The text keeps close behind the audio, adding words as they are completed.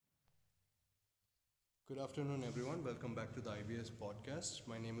Good afternoon, everyone. Welcome back to the IBS podcast.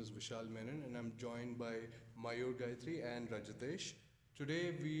 My name is Vishal Menon, and I'm joined by Mayur Gayatri and Rajitesh.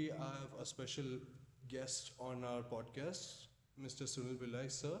 Today, we have a special guest on our podcast, Mr. Sunil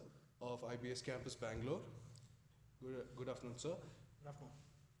Pillai, sir, of IBS Campus Bangalore. Good afternoon, sir. Good afternoon.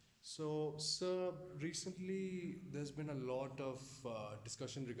 So, sir, recently there's been a lot of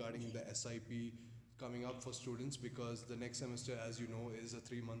discussion regarding the SIP coming up for students because the next semester, as you know, is a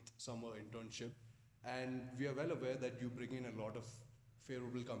 3 month summer internship. And we are well aware that you bring in a lot of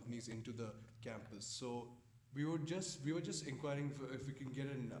favorable companies into the campus. So, we were just inquiring if we can get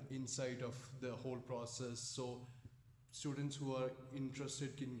an insight of the whole process so students who are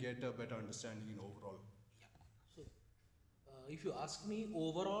interested can get a better understanding in overall. Yeah. So, if you ask me,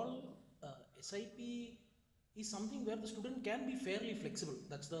 overall, SIP is something where the student can be fairly flexible.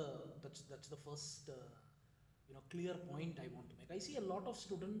 That's the first clear point I want to make. I see a lot of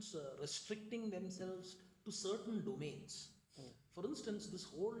students restricting themselves to certain domains. For instance, this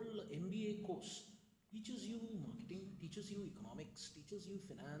whole MBA course teaches you marketing, teaches you economics, teaches you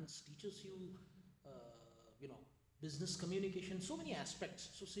finance, teaches you you know business communication, so many aspects.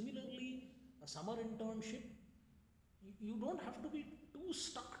 So similarly, a summer internship, you don't have to be too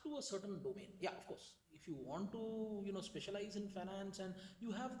stuck to a certain domain. Yeah, of course, if you want to specialize in finance and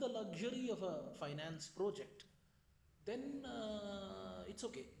you have the luxury of a finance project, then it's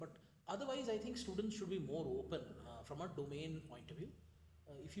okay. But otherwise, I think students should be more open from a domain point of view.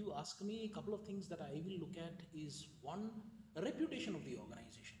 If you ask me, a couple of things that I will look at is one, reputation of the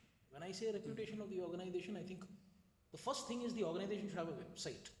organization. When I say reputation of the organization, I think the first thing is the organization should have a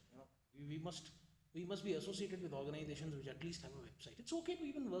website. We must be associated with organizations which at least have a website. It's okay to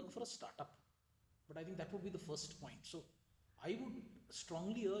even work for a startup, but I think that would be the first point. So I would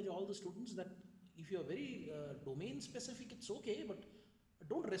strongly urge all the students that if you are very domain specific, it's okay, but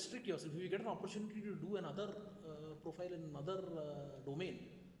don't restrict yourself. If you get an opportunity to do another profile in another domain,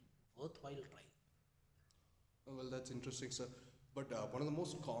 worthwhile try. Well, that's interesting, sir. But one of the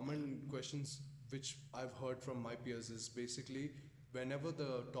most common questions which I've heard from my peers is basically whenever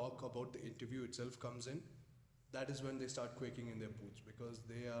the talk about the interview itself comes in, that is when they start quaking in their boots because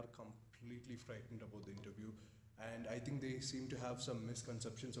they are completely frightened about the interview. And I think they seem to have some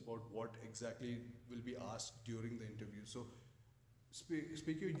misconceptions about what exactly will be asked during the interview. So,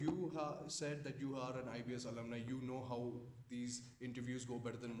 speaking, you said that you are an IBS alumni. You know how these interviews go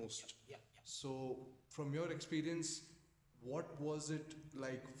better than most. Yeah. So, from your experience, what was it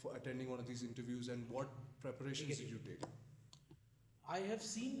like for attending one of these interviews, and what preparations did you take? I have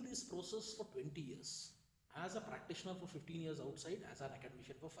seen this process for 20 years. As a practitioner for 15 years outside, as an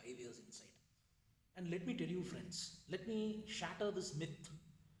academician for 5 years inside. And let me tell you, friends, let me shatter this myth.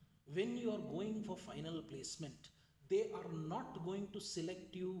 When you are going for final placement, they are not going to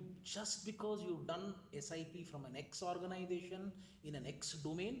select you just because you've done SIP from an X organization in an X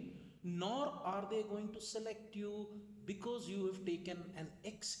domain, nor are they going to select you because you have taken an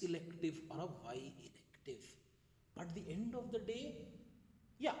X elective or a Y elective. At the end of the day,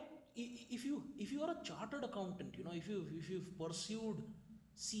 yeah, if you are a chartered accountant, if you've pursued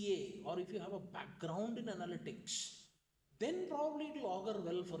CA, or if you have a background in analytics, then probably it will augur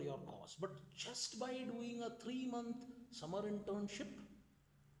well for your cause. But just by doing a 3 month summer internship,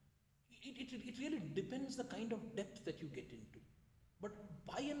 it really depends the kind of depth that you get into. But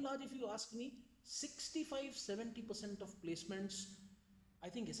by and large, if you ask me, 65-70% of placements, I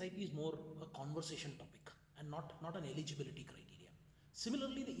think SIP is more a conversation topic and not an eligibility criteria.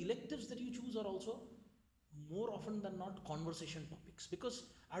 Similarly, the electives that you choose are also more often than not conversation topics, because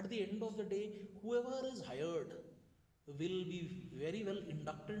at the end of the day, whoever is hired will be very well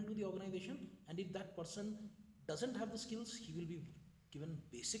inducted into the organization, and if that person doesn't have the skills, he will be given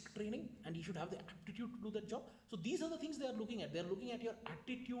basic training and he should have the aptitude to do that job. So these are the things they are looking at. They are looking at your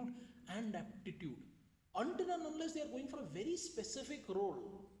attitude and aptitude. Until and unless they are going for a very specific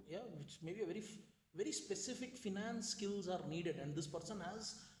role, yeah, which maybe a very specific finance skills are needed, and this person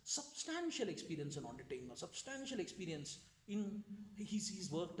has substantial experience in auditing or substantial experience in he's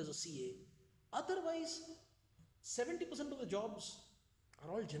worked as a CA. Otherwise, 70% of the jobs are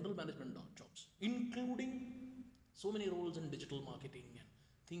all general management jobs, including so many roles in digital marketing and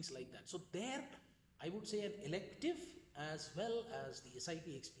things like that. So there, I would say an elective as well as the SIP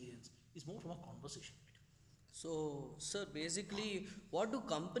experience is more from a conversation. So, sir, basically, what do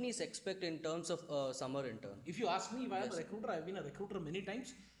companies expect in terms of a summer intern? If you ask me if I am a Yes. recruiter, I've been a recruiter many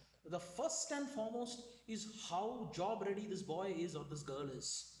times. The first and foremost is how job ready this boy is or this girl is.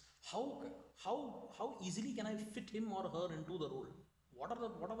 How easily can I fit him or her into the role? What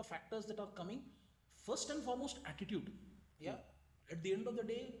are the factors that are coming? First and foremost, attitude. Yeah. At the end of the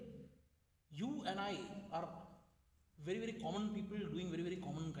day, You and I are very, very common people doing very, very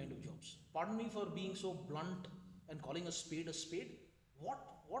common kind of jobs. Pardon me for being so blunt and calling a spade a spade.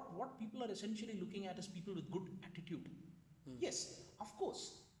 What people are essentially looking at is people with good attitude. Yes, of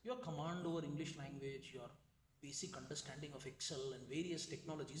course, your command over English language, your basic understanding of Excel and various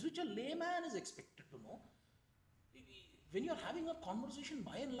technologies, which a layman is expected to know, when you're having a conversation,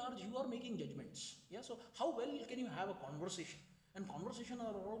 by and large you are making judgments. Yeah, so how well can you have a conversation? And conversation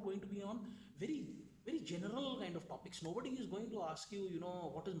are all going to be on very, very general kind of topics. Nobody is going to ask you, you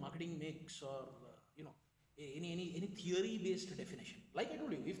know, what is marketing mix, or you know, any theory based definition. Like I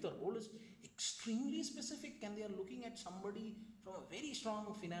told you, if the role is extremely specific and they are looking at somebody from a very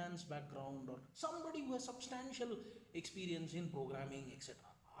strong finance background, or somebody who has substantial experience in programming, etc.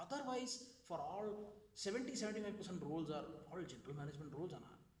 Otherwise, for all 70-75% roles are all general management roles. And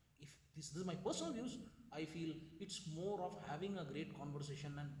if this is my personal views, I feel it's more of having a great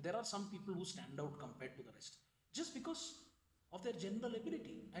conversation, and there are some people who stand out compared to the rest just because of their general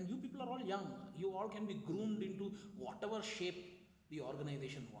ability. And you people are all young, you all can be groomed into whatever shape the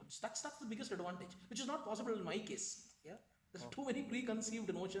organization wants. That's the biggest advantage, which is not possible in my case. Yeah, there's too many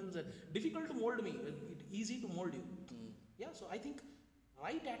preconceived notions and difficult to mold me, easy to mold you. Yeah, so I think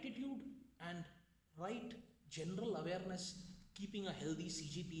right attitude and right general awareness, keeping a healthy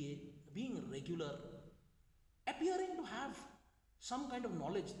CGPA, being regular, appearing to have some kind of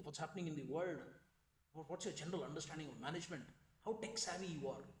knowledge what's happening in the world, what's your general understanding of management, how tech savvy you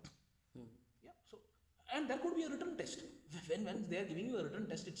are. Yeah, so, and there could be a written test. When they are giving you a written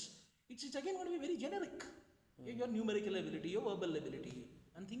test, it's again going to be very generic. Your numerical ability, your verbal ability,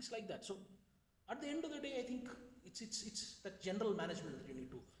 and things like that. So at the end of the day, I think it's that general management that you need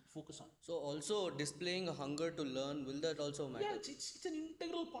to focus on. So also displaying a hunger to learn, will that also matter? Yeah, it's an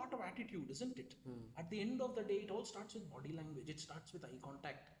integral part of attitude, isn't it? At the end of the day, it all starts with body language, it starts with eye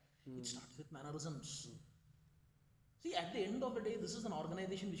contact, it starts with mannerisms. See, at the end of the day, this is an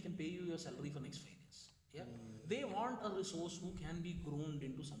organization which can pay you your salary for next 5 years. Yeah, they want a resource who can be groomed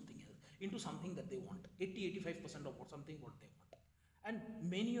into something else, into something that they want. 80-85% of something what they want, and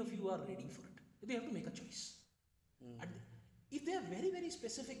many of you are ready for it. They have to make a choice. If they are very, very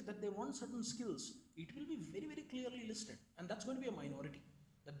specific that they want certain skills, it will be very, very clearly listed, and that's going to be a minority.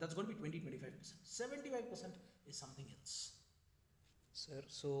 That's going to be 20-25%. 75% is something else. Sir,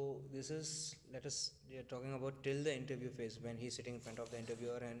 so this is, we are talking about till the interview phase, when he's sitting in front of the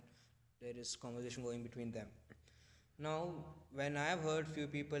interviewer and there is conversation going between them. Now, when I have heard few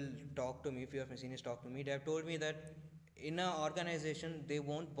people talk to me, few of my seniors talk to me, they have told me that in an organization, they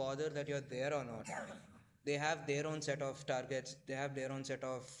won't bother that you're there or not. They have their own set of targets, they have their own set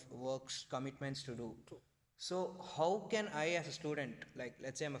of works, commitments to do. True. So how can I as a student, like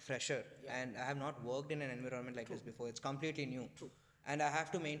let's say I'm a fresher and I have not worked in an environment like this before, it's completely new. True. And I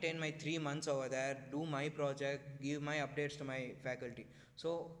have to maintain my 3 months over there, do my project, give my updates to my faculty.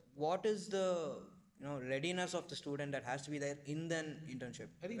 So what is the readiness of the student that has to be there in the internship?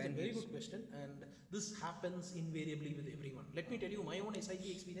 I think it's a very good question, and this happens invariably with everyone. Let me tell you my own SIP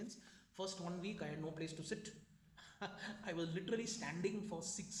experience. First 1 week, I had no place to sit. I was literally standing for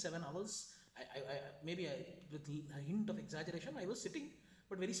 6-7 hours. Maybe with a hint of exaggeration, I was sitting,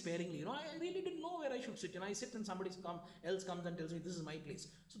 but very sparingly. I really didn't know where I should sit. I sit and somebody else comes and tells me this is my place.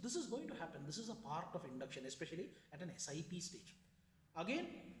 So this is going to happen. This is a part of induction, especially at an SIP stage. Again,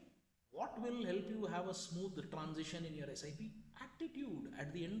 what will help you have a smooth transition in your SIP? Attitude.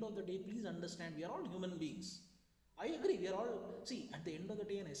 At the end of the day, please understand, we are all human beings. I agree, we are all, see, at the end of the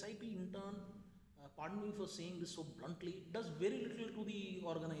day, an SIP intern, pardon me for saying this so bluntly, does very little to the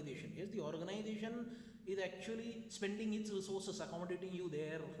organization. Yes, the organization is actually spending its resources, accommodating you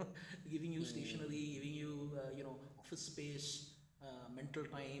there, giving you stationery, giving you, office space, mental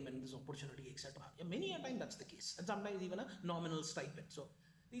time, and this opportunity, etc. Yeah, many a time that's the case, and sometimes even a nominal stipend. So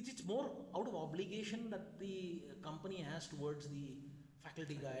it's more out of obligation that the company has towards the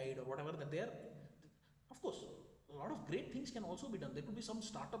faculty guide or whatever that they're, of course, a lot of great things can also be done. There could be some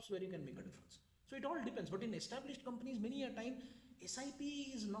startups where you can make a difference. So it all depends. But in established companies, many a time, SIP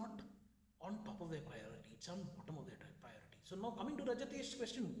is not on top of their priority. It's on bottom of their priority. So now coming to Rajatesh's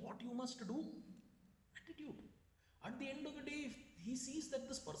question, what you must do? Attitude. At the end of the day, if he sees that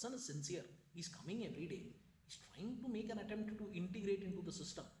this person is sincere, he's coming every day, he's trying to make an attempt to integrate into the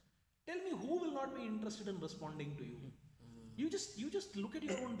system. Tell me who will not be interested in responding to you? You just look at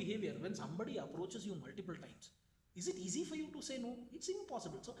your own behavior. When somebody approaches you multiple times, is it easy for you to say no? It's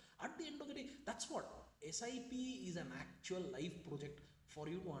impossible. So at the end of the day, that's what SIP is, an actual life project for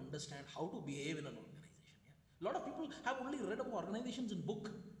you to understand how to behave in an organization. Yeah? A lot of people have only read about organizations in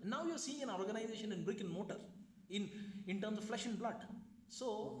book. Now you're seeing an organization in brick and mortar, in terms of flesh and blood.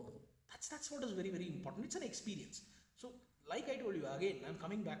 So That's what is very, very important. It's an experience. So, like I told you again, I'm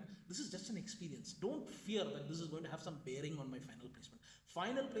coming back. This is just an experience. Don't fear that this is going to have some bearing on my final placement.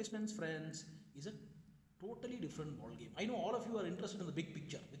 Final placements, friends, is a totally different ball game. I know all of you are interested in the big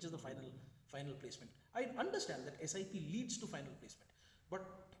picture, which is the final placement. I understand that SIP leads to final placement, but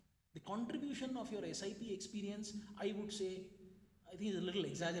the contribution of your SIP experience, I would say, I think is a little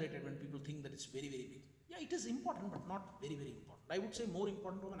exaggerated when people think that it's very, very big. Yeah, it is important, but not very, very important. I would say more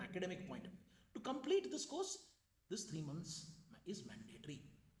important from an academic point of view. To complete this course, this 3 months is mandatory.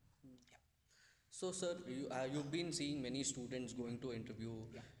 Yeah. So, sir, you've been seeing many students going to interview,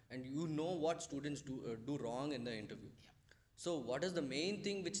 Yeah. and you know what students do wrong in the interview. So, what is the main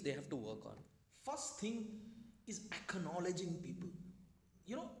thing which they have to work on? First thing is acknowledging people.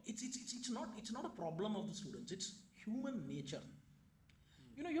 You know, it's not a problem of the students. It's human nature.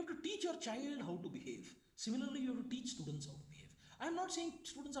 You know, you have to teach your child how to behave. Similarly, you have to teach students how to behave. I'm not saying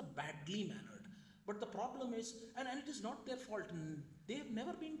students are badly mannered, but the problem is, and it is not their fault. They've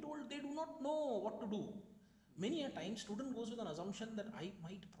never been told, they do not know what to do. Many a time, student goes with an assumption that I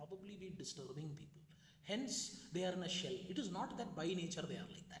might probably be disturbing people. Hence, they are in a shell. It is not that by nature they are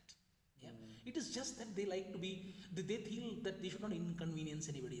like that. Yeah. It is just that they like to be, they feel that they should not inconvenience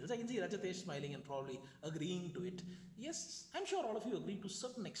anybody else. I can see Rajatesh smiling and probably agreeing to it. Yes, I'm sure all of you agree to a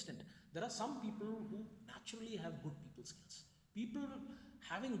certain extent. There are some people who naturally have good people skills. People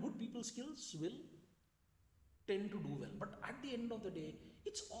having good people skills will tend to do well. But at the end of the day,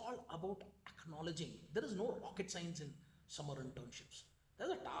 it's all about acknowledging. There is no rocket science in summer internships.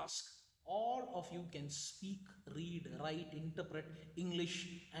 There's a task. All of you can speak, read, write, interpret English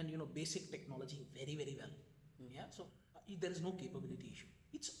and basic technology very, very well. Yeah, so there is no capability issue.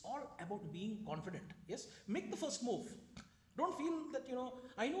 It's all about being confident. Yes, make the first move. Don't feel that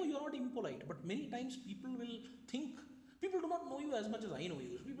I know you're not impolite, but many times people will think people do not know you as much as I know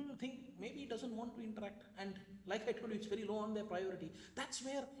you. People will think maybe he doesn't want to interact, and like I told you, it's very low on their priority. That's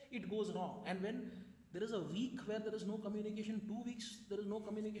where it goes wrong. And when there is a week where there is no communication, 2 weeks there is no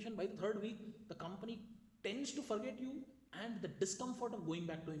communication, by the third week the company tends to forget you and the discomfort of going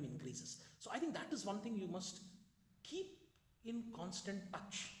back to him increases. So I think that is one thing you must keep in constant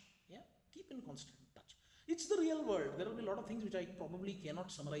touch. Yeah, keep in constant touch. It's the real world. There will be a lot of things which I probably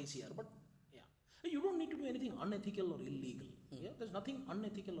cannot summarize here, but yeah, you don't need to do anything unethical or illegal. Yeah, there's nothing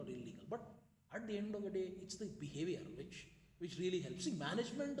unethical or illegal, but at the end of the day, it's the behavior which really helps. See,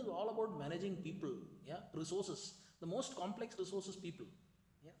 management is all about managing people, yeah, resources, the most complex resources, people.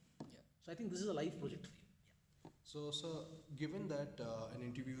 Yeah. So I think this is a life project for you. Yeah. So, sir, given that an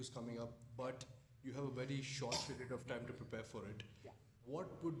interview is coming up, but you have a very short period of time to prepare for it, Yeah.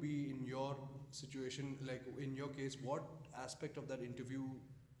 what would be in your situation, like in your case, what aspect of that interview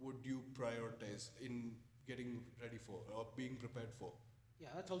would you prioritize in getting ready for or being prepared for? Yeah,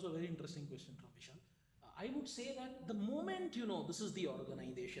 that's also a very interesting question from Vishal. I would say that the moment this is the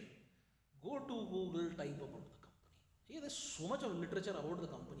organization, go to Google, type about the company. Yeah, there's so much of literature about the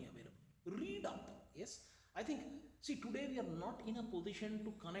company available. Read up. Yes, I think. See, today we are not in a position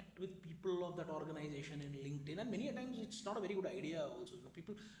to connect with people of that organization in LinkedIn, and many a times it's not a very good idea. Also,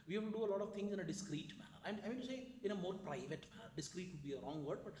 people, we have to do a lot of things in a discreet manner. I mean to say in a more private manner. Discreet would be a wrong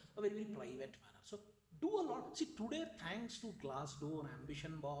word, but a very, very private manner. So do a lot. See, today, thanks to Glassdoor,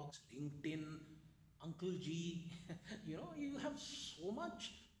 Ambition Box, LinkedIn, Uncle G, you have so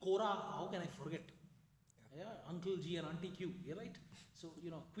much. Quora, how can I forget? Yeah, Uncle G and Auntie Q, you're right. So,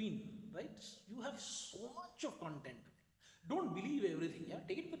 Queen, right? You have so much of content. Don't believe everything, yeah?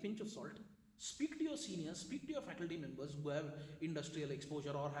 Take it with a pinch of salt. Speak to your seniors, speak to your faculty members who have industrial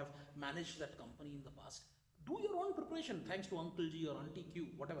exposure or have managed that company in the past. Do your own preparation, thanks to Uncle G or Auntie Q,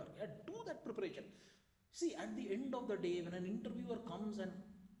 whatever. Yeah, do that preparation. See, at the end of the day, when an interviewer comes and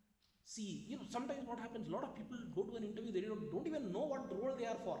sometimes what happens, a lot of people go to an interview, they don't even know what role they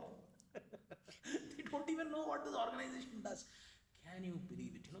are for. They don't even know what this organization does. Can you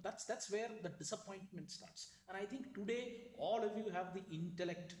believe it? That's where the disappointment starts. And I think today all of you have the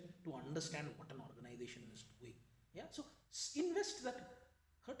intellect to understand what an organization is doing. Yeah, so invest that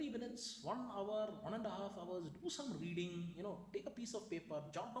 30 minutes, 1 hour, 1.5 hours, do some reading, take a piece of paper,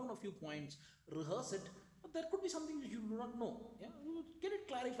 jot down a few points, rehearse it. But there could be something which you do not know. Yeah, you get it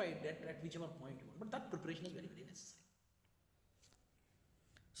clarified at whichever point you want. But that preparation is very, very necessary.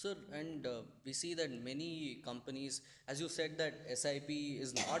 Sir, and we see that many companies, as you said, that SIP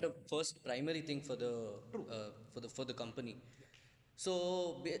is not a first primary thing for the company.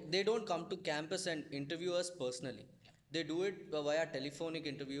 So they don't come to campus and interview us personally. They do it via telephonic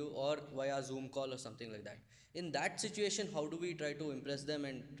interview or via Zoom call or something like that. In that situation, how do we try to impress them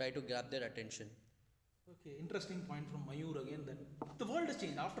and try to grab their attention? Okay, interesting point from Mayur again that the world has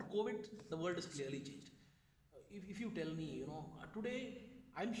changed. After COVID, the world has clearly changed. If you tell me, today,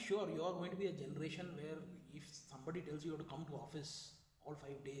 I'm sure you are going to be a generation where if somebody tells you have to come to office all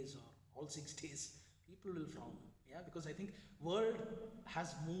 5 days or all 6 days, people will frown. Yeah, because I think world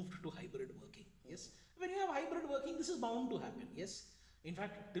has moved to hybrid working. Yes, when you have hybrid working, this is bound to happen. Yes, in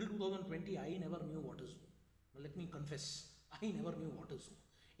fact, till 2020, I never knew what is Zoom. Now, let me confess, I never knew what is Zoom.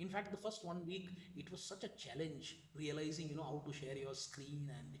 In fact, the first 1 week, it was such a challenge realizing, how to share your screen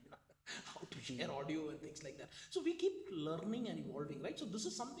and how to share audio and things like that. So we keep learning and evolving, right? So this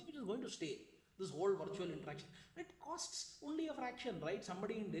is something which is going to stay. This whole virtual interaction. It costs only a fraction, right?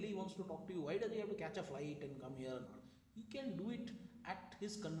 Somebody in Delhi wants to talk to you. Why does he have to catch a flight and come here? He can do it at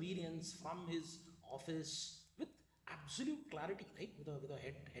his convenience from his office with absolute clarity, right? With a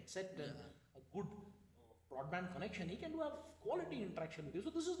headset and a good broadband connection, he can do a quality interaction with you. So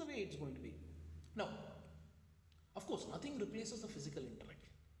this is the way it's going to be. Now, of course, nothing replaces the physical interaction.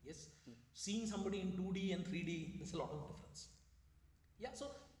 Yes, seeing somebody in 2D and 3D, there's a lot of difference. Yeah,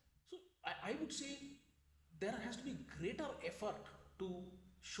 so I would say there has to be greater effort to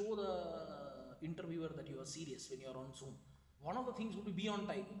show the interviewer that you are serious when you are on Zoom. One of the things would be on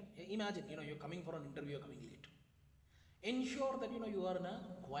time. Imagine, you're coming for an interview, you're coming late. Ensure that you are in a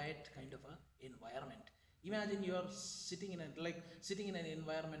quiet kind of a environment. Imagine you are sitting in an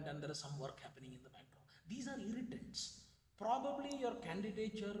environment and there is some work happening in the background. These are irritants. Probably your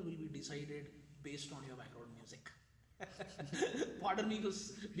candidature will be decided based on your background music. Pardon me for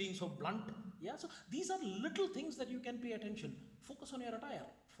being so blunt. Yeah, so these are little things that you can pay attention. Focus on your attire,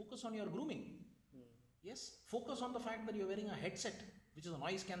 focus on your grooming. Yes, focus on the fact that you're wearing a headset, which is a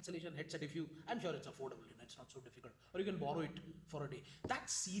noise cancellation headset. I'm sure it's affordable, it's not so difficult, or you can borrow it for a day. That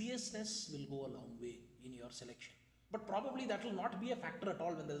seriousness will go a long way in your selection. But probably that will not be a factor at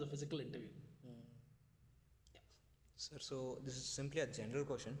all when there's a physical interview. Sir, so this is simply a general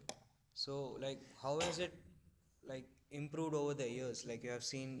question. So, like, how has it like improved over the years? Like, you have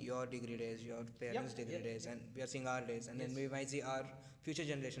seen your degree days, your parents' degree days, and we are seeing our days, and then we might see our future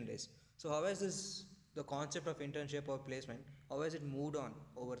generation days. So, how has the concept of internship or placement, how has it moved on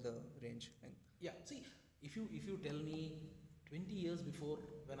over the range? Like, Yeah, see, if you tell me 20 years before,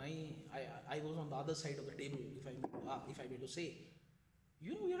 when I was on the other side of the table, if I may to say,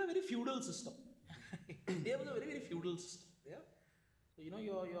 we had a very feudal system. India was a very, very feudal system. Yeah. So,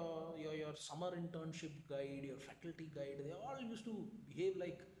 your summer internship guide, your faculty guide, they all used to behave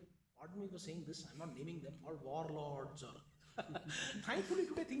like, pardon me for saying this, I'm not naming them, all warlords or thankfully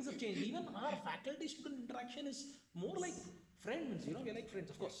today things have changed. Even our faculty student interaction is more like friends, we're like friends,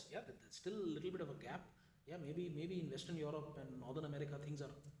 of course. Yeah, there's still a little bit of a gap. Yeah, maybe in Western Europe and Northern America things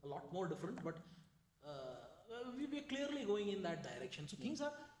are a lot more different, but we're clearly going in that direction. So things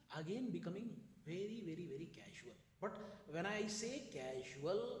are again becoming very, very, very casual. But when I say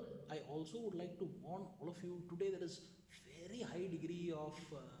casual, I also would like to warn all of you today there is very high degree of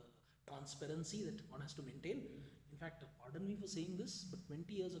transparency that one has to maintain. In fact, pardon me for saying this, but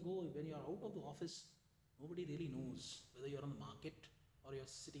 20 years ago, when you're out of the office, nobody really knows whether you're on the market or you're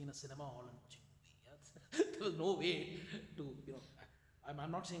sitting in a cinema hall and watching a movie. Yeah? There was no way to,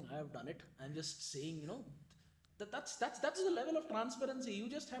 I'm not saying I have done it. I'm just saying, that's the level of transparency. You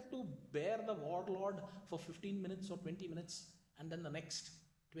just have to bear the warlord for 15 minutes or 20 minutes, and then the next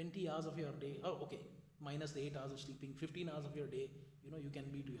 20 hours of your day. Oh, okay, minus the 8 hours of sleeping, 15 hours of your day. You can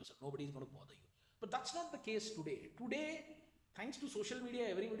be to yourself. Nobody's going to bother you. But that's not the case today. Today, thanks to social media,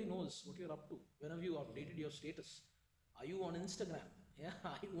 everybody knows what you're up to. When have you updated your status? Are you on Instagram? Yeah,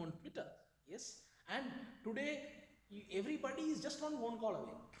 are you on Twitter? Yes. And today, everybody is just one phone call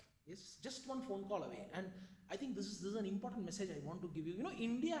away. Yes, just one phone call away. And I think this is an important message I want to give you.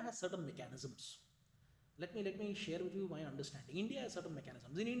 India has certain mechanisms. Let me share with you my understanding. India has certain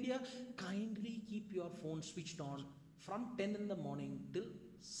mechanisms. In India, kindly keep your phone switched on from 10 in the morning till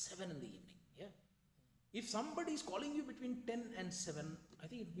 7 in the evening. Yeah. If somebody is calling you between 10 and 7, I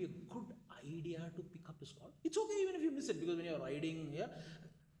think it would be a good idea to pick up this call. It's okay even if you miss it, because when you're riding, yeah,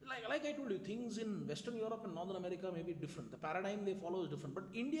 like I told you, things in Western Europe and Northern America may be different. The paradigm they follow is different. But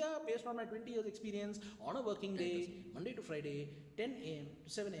India, based on my 20 years experience, on a working day, Monday to Friday, 10 a.m. to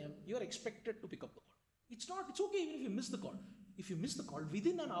 7 a.m., you are expected to pick up the call. It's okay even if you miss the call. If you miss the call,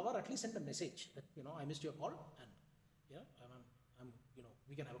 within an hour, at least send a message that, I missed your call, and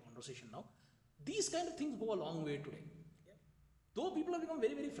we can have a conversation now. These kind of things go a long way today. Yeah. Though people have become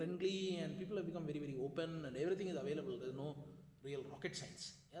very, very friendly and people have become very, very open and everything is available, there's no real rocket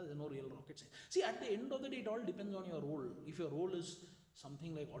science. Yeah, there's no real rocket science. See, at the end of the day, it all depends on your role. If your role is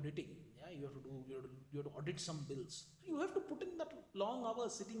something like auditing, yeah, you have to audit some bills. You have to put in that long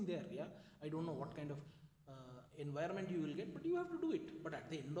hours sitting there. Yeah, I don't know what kind of environment you will get, but you have to do it. But at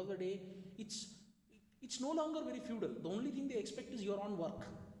the end of the day, it's no longer very feudal. The only thing they expect is your own work.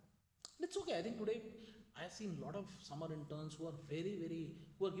 It's okay. I think today I have seen a lot of summer interns who are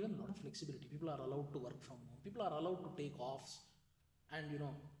who are given a lot of flexibility. People are allowed to work from home. People are allowed to take offs, and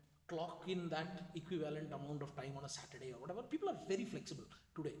clock in that equivalent amount of time on a Saturday or whatever. People are very flexible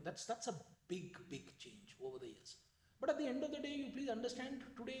today. That's a big change over the years. But at the end of the day, you please understand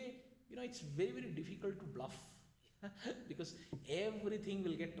today, it's very difficult to bluff because everything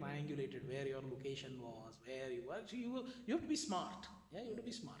will get triangulated where your location was, where you were. So you have to be smart. Yeah, you have to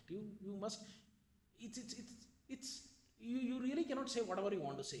be smart. You must. It's you really cannot say whatever you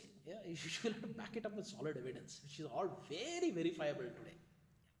want to say. Yeah, you should have to back it up with solid evidence, which is all very verifiable today.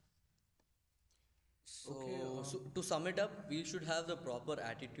 So, Okay, so to sum it up, we should have the proper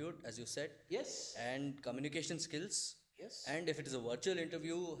attitude, as you said, Yes. and communication skills. Yes. And if it is a virtual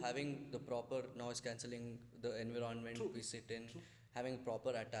interview, having the proper noise cancelling, the environment True. we sit in, having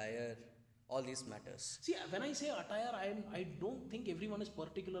proper attire, all these matters. See, when I say attire, I don't think everyone is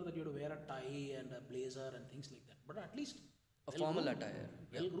particular that you have to wear a tie and a blazer and things like that. But at least A formal well-groomed. attire.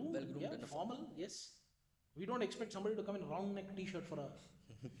 Yeah, Well-groomed, well-groomed yeah, and a formal, yes. We don't expect somebody to come in a round neck t-shirt for a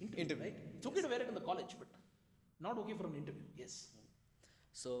interview, right? It's okay to wear it in the college, but not okay for an interview. Yes.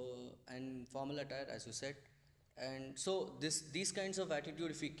 So, and formal attire, as you said. And so these kinds of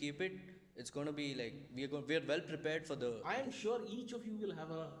attitude, if we keep it, it's going to be like we're well prepared for the. I am sure each of you will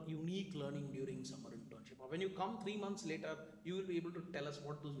have a unique learning during summer internship. Or when you come 3 months later, you will be able to tell us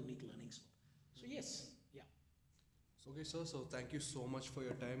what those unique learnings were. So yes, yeah. Okay, sir. So thank you so much for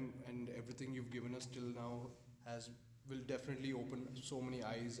your time, and everything you've given us till now will definitely open so many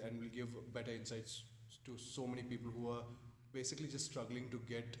eyes and will give better insights to so many people who are basically just struggling to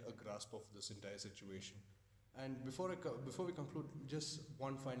get a grasp of this entire situation. And before we conclude, just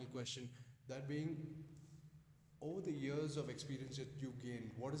one final question. That being, over the years of experience that you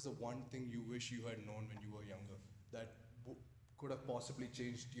gained, what is the one thing you wish you had known when you were younger that could have possibly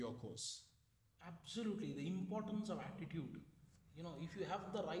changed your course? Absolutely, the importance of attitude. If you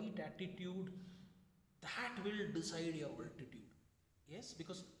have the right attitude, that will decide your altitude. Yes,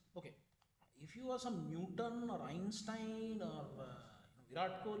 because okay, if you are some Newton or Einstein or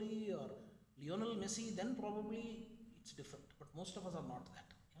Virat Kohli or Lionel Messi, then probably it's different. But most of us are not that.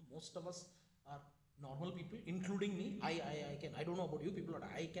 Yeah, most of us are normal people, including me. I don't know about you people, but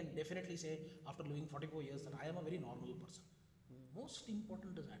I can definitely say after living 44 years that I am a very normal person. Most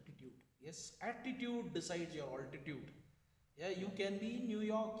important is attitude. Yes, attitude decides your altitude. Yeah, you can be in New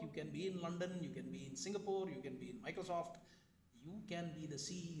York, you can be in London, you can be in Singapore, you can be in Microsoft, you can be the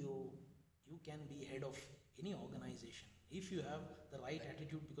CEO, you can be head of any organization if you have the right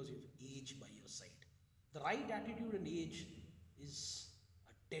attitude because you have age by your side. The right attitude and age is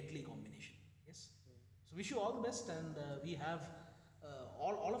a deadly combination. Yes. So wish you all the best, and we have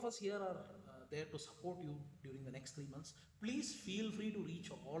all of us here are there to support you during the next 3 months. Please feel free to reach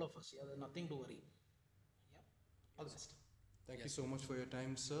all of us. Yeah, there's nothing to worry. Yeah, all the best. Thank you so much for your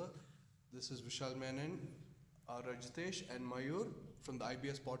time, sir. This is Vishal Menon, Rajitesh, and Mayur from the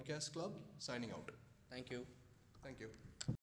IBS Podcast Club signing out. Thank you. Thank you.